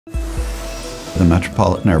The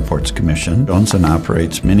Metropolitan Airports Commission owns and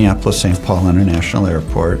operates Minneapolis-St. Paul International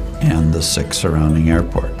Airport and the 6 surrounding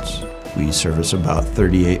airports. We service about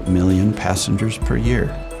 38 million passengers per year.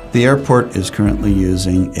 The airport is currently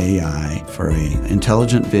using AI for an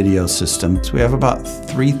intelligent video system. So we have about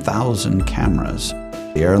 3,000 cameras.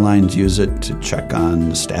 The airlines use it to check on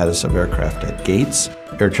the status of aircraft at gates.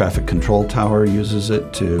 Air Traffic Control Tower uses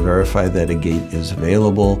it to verify that a gate is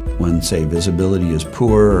available. When, say, visibility is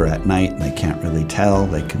poor or at night and they can't really tell,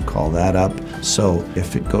 they can call that up. So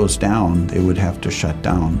if it goes down, they would have to shut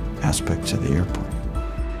down aspects of the airport.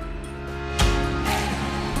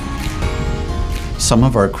 Some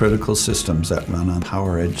of our critical systems that run on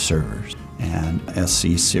PowerEdge servers and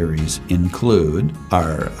SC series include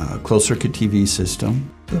our closed-circuit TV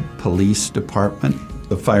system, the police department,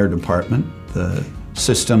 the fire department, the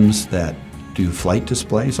systems that do flight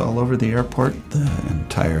displays all over the airport, the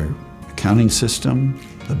entire accounting system,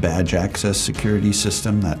 the badge access security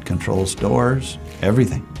system that controls doors,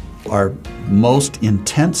 everything. Our most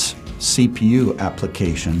intense CPU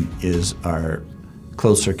application is our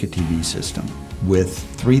closed-circuit TV system. With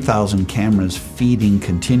 3,000 cameras feeding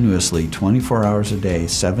continuously 24 hours a day,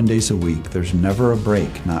 7 days a week, there's never a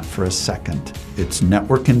break, not for a second. It's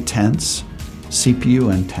network intense,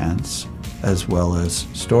 CPU intense, as well as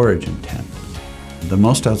storage intense. The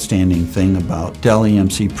most outstanding thing about Dell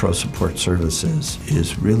EMC Pro Support Services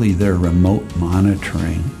is really their remote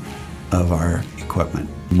monitoring of our equipment.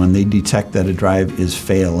 When they detect that a drive is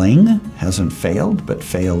failing, hasn't failed, but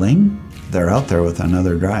failing, they're out there with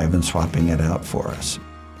another drive and swapping it out for us.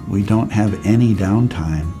 We don't have any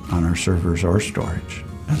downtime on our servers or storage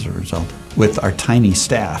as a result. With our tiny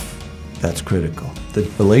staff, that's critical. The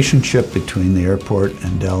relationship between the airport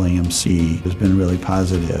and Dell EMC has been really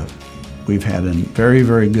positive. We've had a very,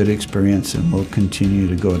 very good experience and we'll continue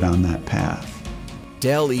to go down that path.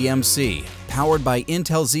 Dell EMC, powered by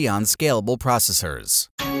Intel Xeon Scalable Processors.